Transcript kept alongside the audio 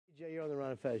Jay, you're on the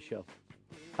Ron Fez show.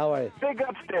 How are you? Big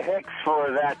ups to Hicks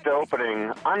for that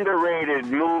opening. Underrated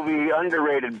movie,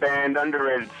 underrated band,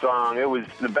 underrated song. It was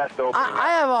the best opening. I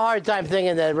have a hard time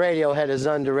thinking that Radiohead is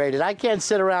underrated. I can't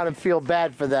sit around and feel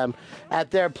bad for them at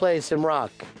their place in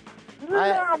rock.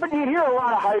 No, but you hear a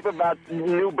lot of hype about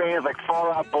new bands like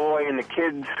Fall Out Boy and the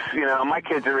kids. You know, my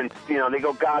kids are in. You know, they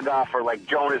go gaga for like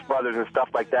Jonas Brothers and stuff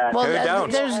like that. Well,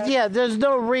 there's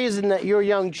no reason that your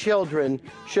young children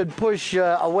should push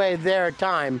away their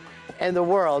time and the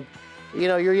world. You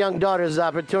know, your young daughter's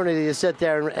opportunity to sit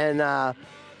there and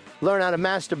learn how to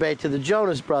masturbate to the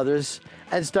Jonas Brothers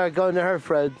and start going to her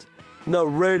friends. No,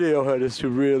 Radiohead is who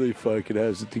really fucking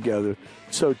has it together.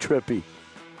 So trippy.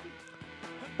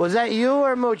 Was that you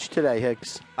or Mooch today,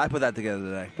 Hicks? I put that together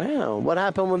today. Wow. What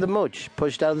happened with the Mooch?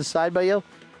 Pushed out of the side by you?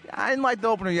 I didn't like the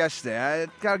opener yesterday. I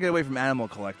gotta get away from Animal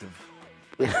Collective.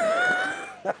 All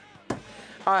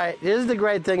right. Here's the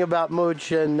great thing about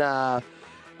Mooch and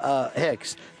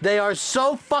Hicks. They are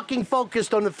so fucking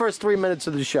focused on the first 3 minutes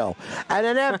of the show. And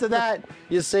then after that,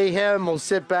 you see him, we'll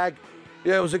sit back.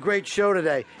 Yeah, it was a great show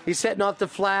today. He's setting off the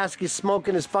flask, he's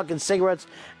smoking his fucking cigarettes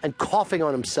and coughing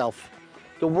on himself.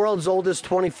 The world's oldest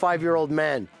 25-year-old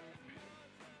man.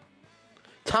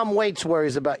 Tom Waits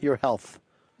worries about your health.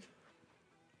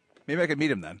 Maybe I could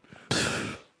meet him then.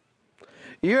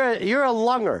 You're a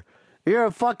lunger. You're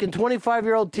a fucking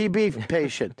 25-year-old TB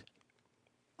patient.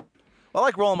 I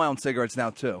like rolling my own cigarettes now,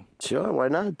 too. Sure, why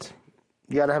not?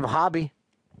 You got to have a hobby.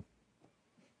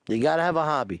 You got to have a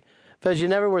hobby. Fez, you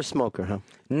never were a smoker, huh?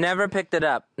 Never picked it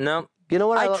up. No. You know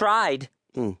what? I tried.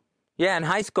 Yeah, in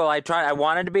high school, I tried. I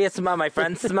wanted to be a smoker. My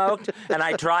friends smoked, and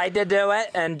I tried to do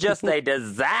it, and just a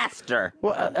disaster.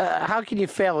 Well, how can you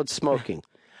fail at smoking?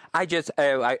 I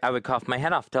would cough my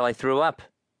head off till I threw up.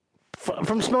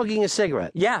 From smoking a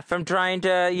cigarette? Yeah, from trying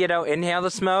to, inhale the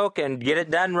smoke and get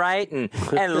it done right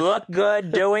and look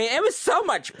good doing it. It was so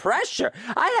much pressure.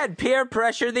 I had peer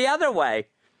pressure the other way.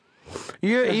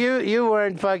 You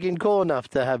weren't fucking cool enough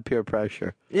to have peer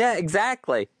pressure. Yeah,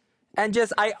 exactly. And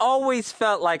I always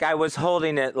felt like I was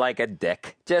holding it like a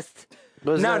dick.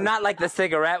 Not like the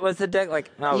cigarette was a dick.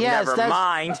 Like, never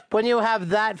mind. When you have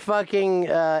that fucking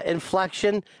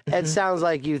inflection, it sounds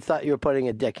like you thought you were putting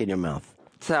a dick in your mouth.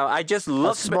 So I just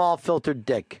looked... A small filtered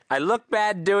dick. I looked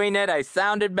bad doing it. I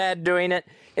sounded bad doing it.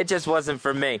 It just wasn't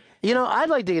for me. You know, I'd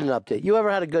like to get an update. You ever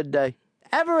had a good day?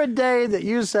 Ever a day that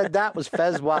you said that was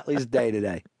Fez Watley's day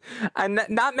today?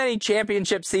 Not many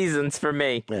championship seasons for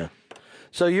me. Yeah.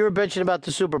 So you were bitching about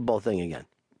the Super Bowl thing again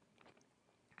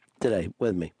today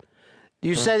with me.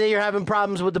 You said that you're having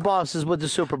problems with the bosses with the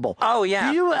Super Bowl. Oh,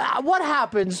 yeah. What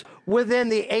happens within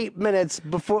the 8 minutes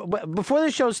before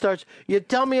the show starts? You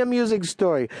tell me a music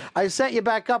story. I set you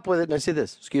back up with it, and I say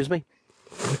this. Excuse me?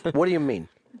 What do you mean?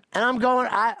 And I'm going,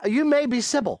 you may be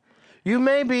Sybil. You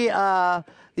may be the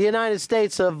United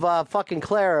States of fucking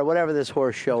Claire or whatever this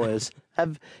horse show is.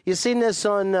 Have you seen this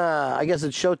on, I guess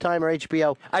it's Showtime or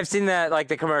HBO? I've seen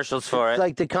the commercials for it.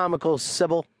 Like the comical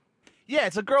Sybil. Yeah,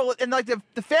 it's a girl, and like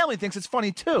the family thinks it's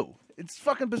funny too. It's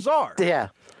fucking bizarre. Yeah.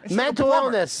 It's Mental like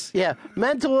illness. Yeah.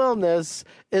 Mental illness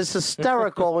is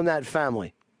hysterical in that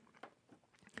family.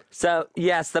 So,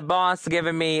 yes, the boss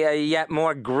giving me yet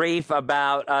more grief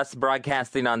about us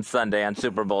broadcasting on Sunday, on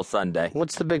Super Bowl Sunday.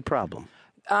 What's the big problem?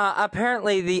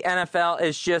 Apparently the NFL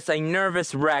is just a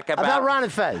nervous wreck about Ron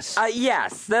Fez.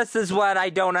 Yes, this is what I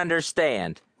don't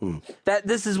understand. That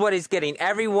this is what he's getting.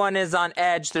 Everyone is on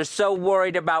edge. They're so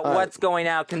worried about what's going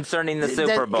out concerning the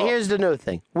Super Bowl. Here's the new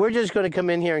thing. We're just going to come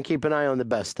in here and keep an eye on the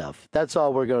best stuff. That's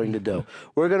all we're going to do.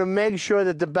 We're going to make sure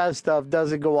that the best stuff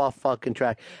doesn't go off fucking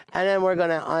track. And then we're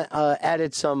going to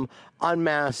edit some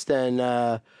unmasked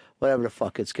and whatever the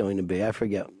fuck it's going to be. I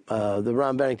forget. The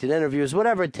Ron Bennington interviews,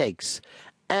 whatever it takes.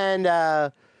 And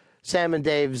Sam and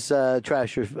Dave's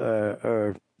trash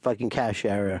or fucking cash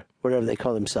area, whatever they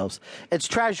call themselves. It's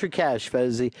trash or cash,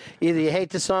 Fezzy. Either you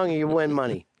hate the song or you win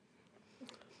money.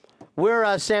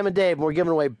 We're Sam and Dave, and we're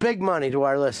giving away big money to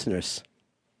our listeners.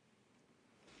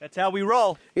 That's how we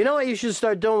roll. You know what you should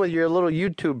start doing with your little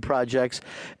YouTube projects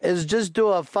is just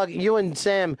do you and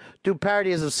Sam do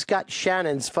parodies of Scott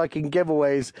Shannon's fucking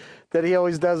giveaways that he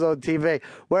always does on TV,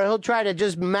 where he'll try to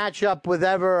just match up with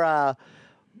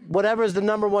whatever is the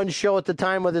number one show at the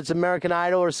time, whether it's American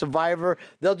Idol or Survivor.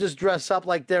 They'll just dress up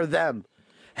like they're them.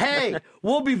 Hey,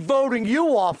 we'll be voting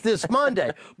you off this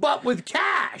Monday, but with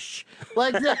cash.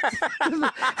 Like the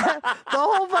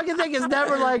whole fucking thing is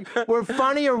never like we're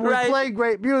funny or we play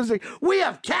great music. We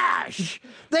have cash.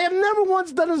 They have never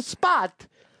once done a spot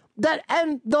that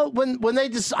when they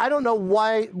just, I don't know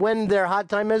when their hot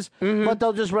time is, but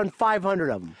they'll just run 500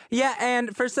 of them. Yeah,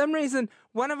 and for some reason,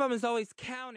 one of them is always counting.